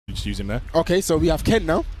just use him there. Okay, so we have Ken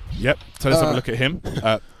now. Yep. So let's have a look at him.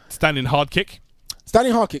 Standing hard kick.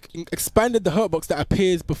 Standing hard kick expanded the hurt box that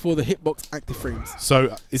appears before the hitbox active frames.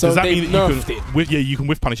 So does that mean that you can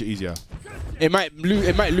whiff punish it easier? It might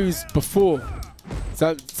lose before. So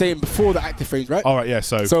I'm saying before the active frames, right? All right, yeah.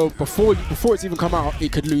 So before it's even come out,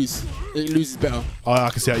 it could lose. It loses better. Oh, I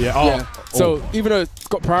can see that. Yeah. Oh, yeah. So even though it's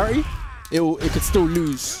got priority, it could still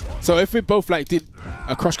lose. So if we both like did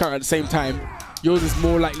a crush counter at the same time, yours is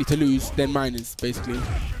more likely to lose than mine is, basically,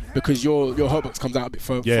 because your hurtbox comes out a bit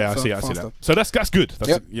further. Yeah, I see that. So that's good.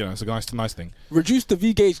 That's it's a nice thing. Reduce the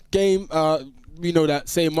V gauge game. We know that,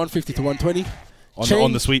 saying 150 to 120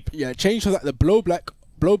 on the sweep. Yeah, change so that the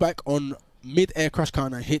blowback on mid-air crush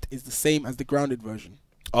counter hit is the same as the grounded version.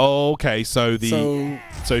 Okay, so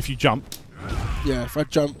if you jump. Yeah, if I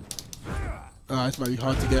jump, this might be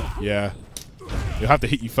hard to get. Yeah, you'll have to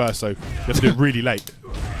hit you first, so you have to do it really late.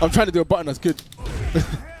 I'm trying to do a button that's good.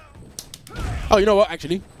 Oh, you know what?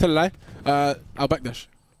 Actually, tell a lie. I'll backdash.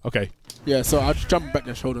 Okay. Yeah, so I'll just jump and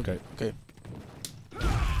backdash. Hold on. Okay.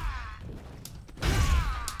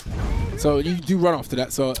 So you do run after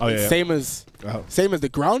that. So same as the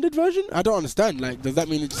grounded version. I don't understand. Like, does that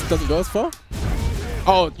mean it just doesn't go as far?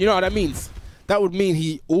 Oh, you know what that means? That would mean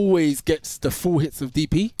he always gets the full hits of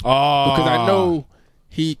DP. Oh. Because I know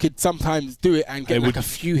he could sometimes do it and get like a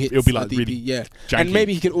few hits. It'll be like DP, really janky. And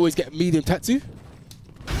maybe he could always get medium Tatsu.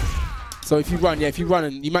 So if you run,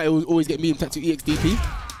 and you might always get medium Tatsu EX DP.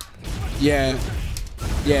 Yeah,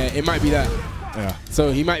 it might be that. Yeah.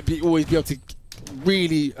 So he might always be able to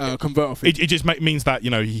really convert off it. It just means that, you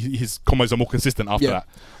know, his combos are more consistent after that.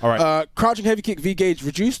 All right. Crouching heavy kick V gauge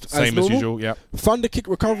reduced. Same as usual. Yeah. Thunder kick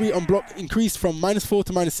recovery on block increased from -4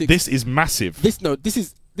 to -6. This is massive. This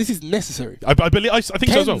is necessary. I think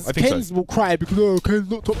so as well. I think Kens will cry because Ken's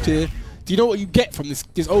not top tier. Do you know what you get from this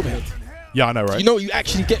overhead? Yeah, I know, right? Do you know what you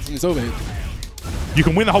actually get from this overhead? You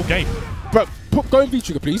can win the whole game. Bro, go in V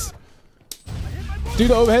trigger, please. Do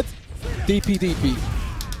the overhead. DP.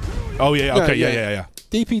 Oh yeah. Okay. Yeah.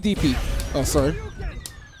 DP. Oh, sorry.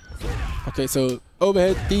 Okay, so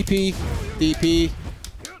overhead DP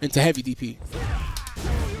into heavy DP.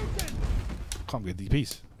 Can't get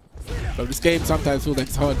DPs. But this game sometimes feels like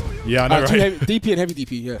it's hard. Yeah, I know, right? DP and heavy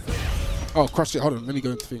DP. Yeah. Oh, crushed it. Hold on. Let me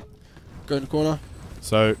go into the thing. Go in the corner.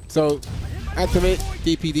 So activate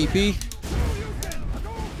DP.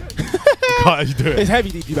 How you do it? It's heavy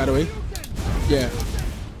DP, by the way. Yeah.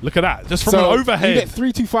 Look at that. Just from an overhead. You get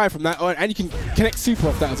 325 from that, and you can connect super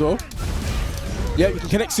off that as well. Yeah, you can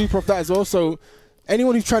connect super off that as well. So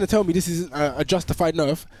anyone who's trying to tell me this isn't a justified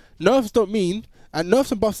nerf, nerfs don't mean, and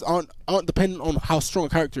nerfs and buffs aren't dependent on how strong a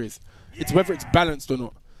character is. It's whether it's balanced or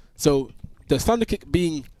not. So the thunder kick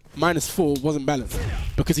being -4 wasn't balanced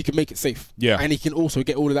because he can make it safe. Yeah. And he can also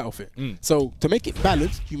get all of that off it. So to make it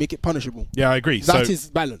balanced, you make it punishable. Yeah, I agree. That is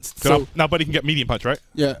balanced. So now Birdie can get medium punch, right?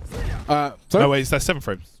 Yeah. No, wait, it's that 7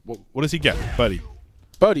 frames. What does he get, Birdie?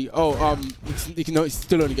 Birdie, he can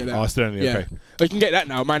still only get that. Oh, still only, okay. He can get that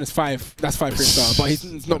now, -5. That's 5 frame star, but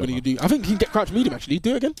he's not going to do. I think he can get crouch medium actually.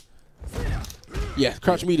 Do it again. Yeah,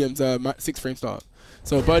 crouch medium's 6 frame star.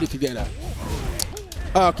 So Birdie could get that.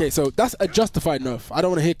 Okay, so that's a justified nerf. I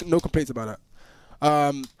don't want to hear no complaints about that.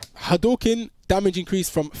 Hadouken damage increase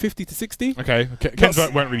from 50 to 60. Okay, Ken's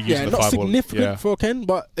weren't really using the not fireball. Significant for Ken,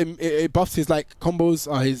 but it buffs his like combos,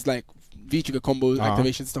 his like V-trigger combos,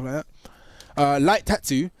 activations, stuff like that. Light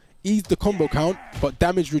Tatsu eased the combo count, but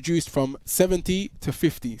damage reduced from 70 to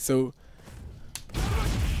 50. So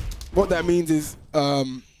what that means is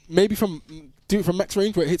maybe do it from max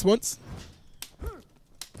range where it hits once.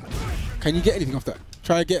 Can you get anything off that?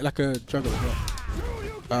 Try get like a juggle.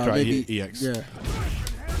 Try maybe EX. Yeah.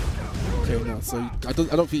 Okay, no. So I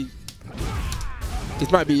don't think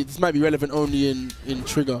this might be relevant only in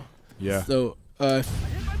trigger. Yeah. So I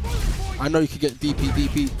know you could get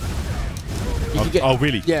DP. Oh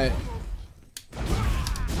really? Yeah.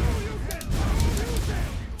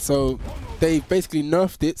 So they basically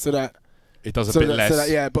nerfed it so that it does a bit less.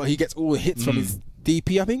 Yeah, but he gets all the hits from his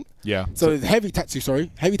DP, I think. Yeah. So heavy Tatsu,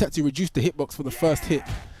 heavy Tatsu reduced the hitbox for the first hit.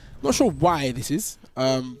 Not sure why this is.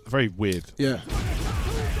 Very weird. Yeah.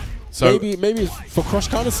 So maybe it's for crush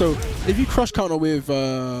counter. So if you crush counter with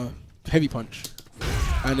heavy punch,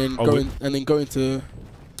 and then go into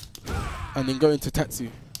Tatsu.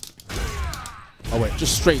 Oh wait.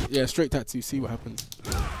 Just straight Tatsu. See what happens.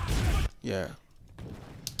 Yeah.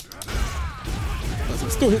 So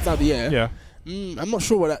it still hits out the air. Yeah. I'm not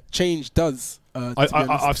sure what that change does.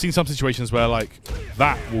 I've seen some situations where like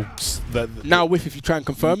that will now whiff if you try and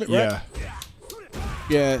confirm it, right?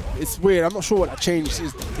 Yeah, it's weird. I'm not sure what that change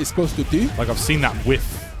is supposed to do. Like I've seen that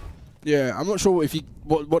whiff Yeah, I'm not sure if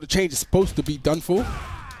what the change is supposed to be done for.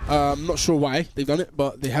 I'm not sure why they've done it,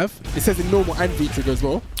 but they have. It says in normal and V trigger as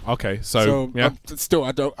well. Okay, so yeah. Still,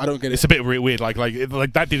 I don't get it. It's a bit weird. Like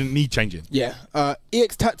that didn't need changing. Yeah.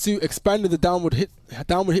 EX Tatsu expanded the downward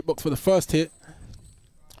hitbox for the first hit.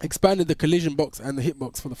 Expanded the collision box and the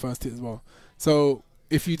hitbox for the first hit as well. So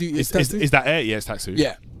if you do EX Tatsu, is that air EX Tatsu?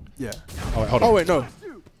 Yeah. Yeah. Oh wait, hold on. Oh wait, no,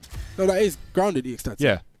 that is grounded EX Tatsu.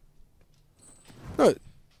 Yeah. No.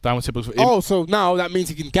 Downward hitbox. Oh, so now that means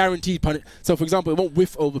he can guarantee punish. So for example, it won't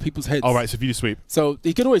whiff over people's heads. Oh right, so if you do sweep. So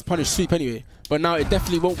he can always punish sweep anyway, but now it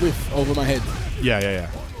definitely won't whiff over my head. Yeah.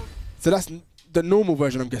 So that's the normal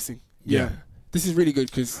version, I'm guessing. Yeah. This is really good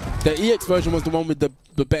because the EX version was the one with the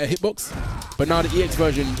better hitbox, but now the EX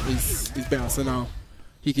version is better. So now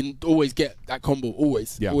he can always get that combo.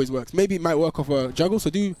 Always. Yeah. Always works. Maybe it might work off a juggle. So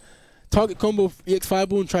do target combo of EX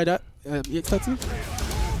Fireball and try that. EX Tatsu.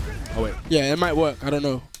 Oh wait. Yeah, it might work. I don't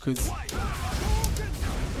know because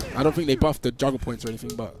I don't think they buffed the juggle points or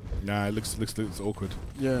anything. But nah, it looks awkward.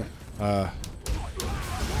 Yeah. That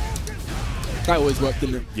always worked,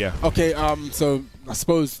 didn't it? Yeah. Okay. So I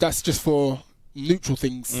suppose that's just for neutral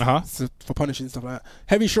things. So for punishing stuff like that.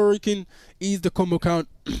 Heavy Shuriken, ease the combo count,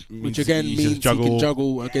 which again means you can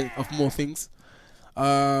juggle again off more things.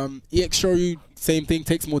 EX Shoryu, same thing,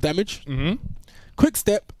 takes more damage. Quick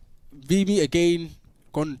Step, VB again.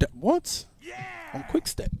 What? On Quick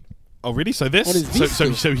Step. Oh really? So this?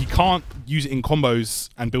 So he can't use it in combos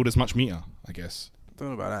and build as much meter, I guess. Don't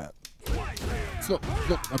know about that. It's not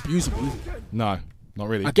abusable, is it? No, not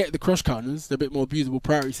really. I get the crush counters, they're a bit more abusable,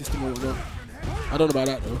 priority system or whatnot. I don't know about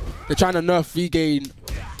that though. They're trying to nerf V-Gain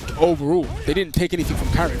overall. They didn't take anything from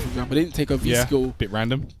Carrot, for example. They didn't take a V-skill. Bit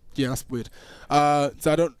random. Yeah, that's weird.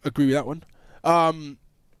 So I don't agree with that one.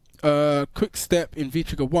 Quick Step in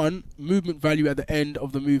V-Trigger 1, movement value at the end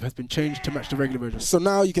of the move has been changed to match the regular version. So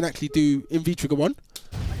now you can actually do, in V-Trigger 1,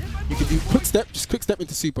 you can do Quick Step, just Quick Step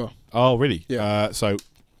into Super. Oh, really? Yeah. So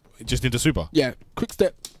just into Super? Yeah, Quick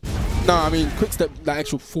Step. No, I mean Quick Step, like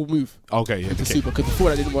actual full move. Okay, yeah. Into Super, because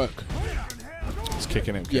before that didn't work. It's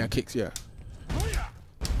kicking it. Yeah, kicks, yeah.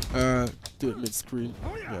 Do it mid-screen.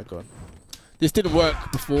 Yeah, go on. This didn't work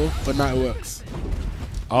before, but now it works.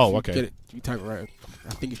 Oh, okay. Get it. You type it right. I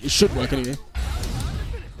think it should work anyway.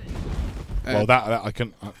 Well, that I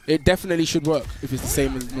can... it definitely should work if it's the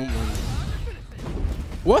same as normal.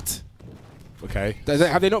 What? Okay.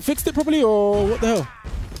 Have they not fixed it properly, or what the hell?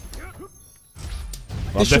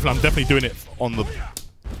 Well, I'm definitely doing it on the...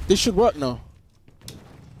 This should work now.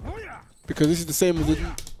 Because this is the same as it...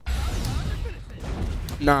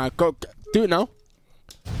 Nah, go do it now.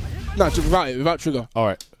 Nah, just without trigger.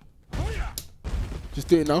 Alright. Just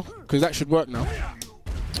do it now, because that should work now.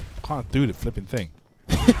 Can't do the flipping thing.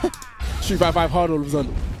 Street Fighter 5 hard all of a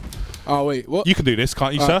sudden. Oh wait, what? You can do this,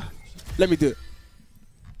 can't you, sir? Let me do it.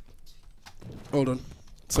 Hold on.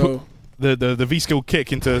 So the V-skill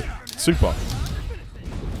kick into Super.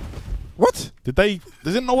 What?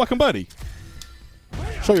 Does it not work on Birdie?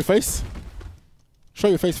 Show your face. Show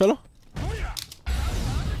your face, fella.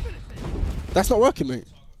 That's not working, mate.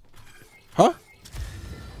 Huh?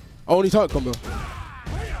 Only target combo.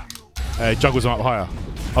 Juggles them up higher.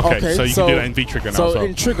 Okay, so you can do that in V-Trigger now. So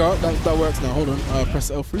in Trigger, that works now. Hold on,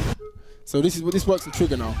 press L3. So this works in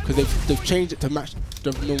Trigger now, because they've changed it to match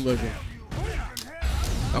the normal version.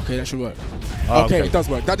 Okay, that should work. Okay, it does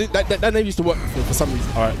work. That name used to work before for some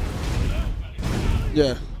reason. Alright.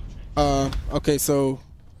 Yeah. Okay, so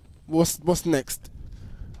what's next?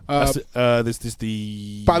 This is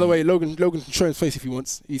the... By the way, Logan can show his face if he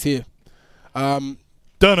wants. He's here.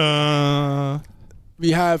 Dunna.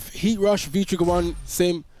 We have Heat Rush, V-Trigger 1,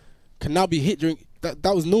 same. Can now be hit during... That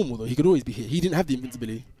was normal, though. He could always be hit. He didn't have the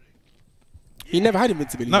invincibility. He never had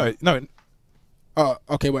invincibility. No. Oh,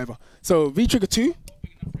 okay, whatever. So, V-Trigger 2.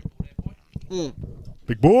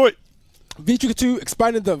 Big boy. V-Trigger 2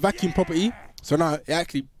 expanded the vacuum property. So now it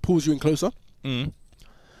actually pulls you in closer. The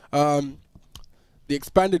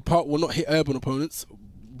expanded part will not hit urban opponents.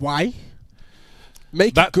 Why?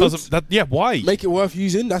 Make it good. Why? Make it worth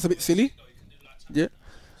using. That's a bit silly. Yeah.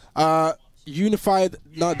 Unified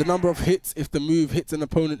the number of hits if the move hits an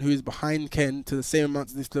opponent who is behind Ken to the same amount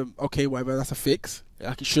as if the... Okay, whatever. That's a fix.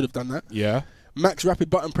 Like it should have done that. Yeah. Max rapid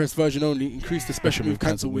button press version only. Increase the special move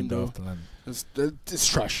cancel window. It's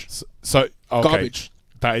trash. So okay. Garbage.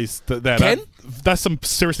 That is... Ken? That's some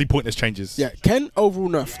seriously pointless changes. Yeah. Ken overall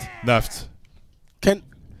nerfed. Nerfed. Ken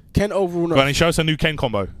overall nerfed. Go on and show us a new Ken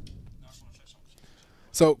combo.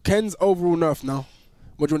 So Ken's overall nerf now.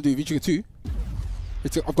 What do you want to do? V-Trigger 2?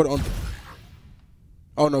 I've got it on.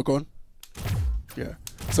 Oh no, go on. Yeah.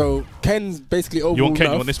 So Ken's basically overall nerf. You want Ken?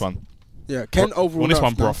 You want this one? Yeah. Ken overall nerf. On this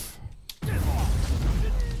one, broth.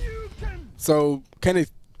 So Ken is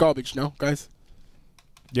garbage now, guys.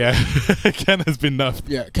 Yeah, Ken has been nerfed.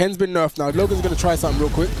 Yeah, Ken's been nerfed now. Logan's going to try something real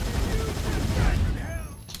quick.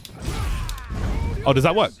 Oh, does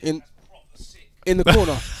that work? In the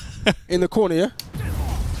corner. In the corner, yeah?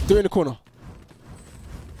 Do it in the corner.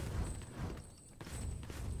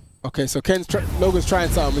 Okay, so Logan's trying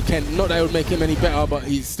something with Ken. Not that it would make him any better, but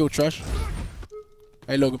he's still trash.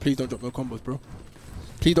 Hey, Logan, please don't drop no combos, bro.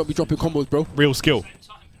 Please don't be dropping combos, bro. Real skill.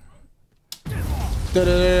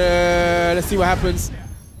 Let's see what happens.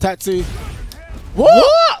 Tattoo.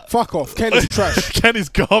 What? Fuck off. Ken is trash. Ken is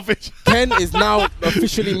garbage. Ken is now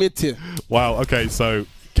officially mid-tier. Wow, okay, so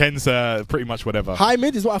Ken's pretty much whatever. High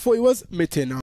mid is what I thought he was. Mid-tier now.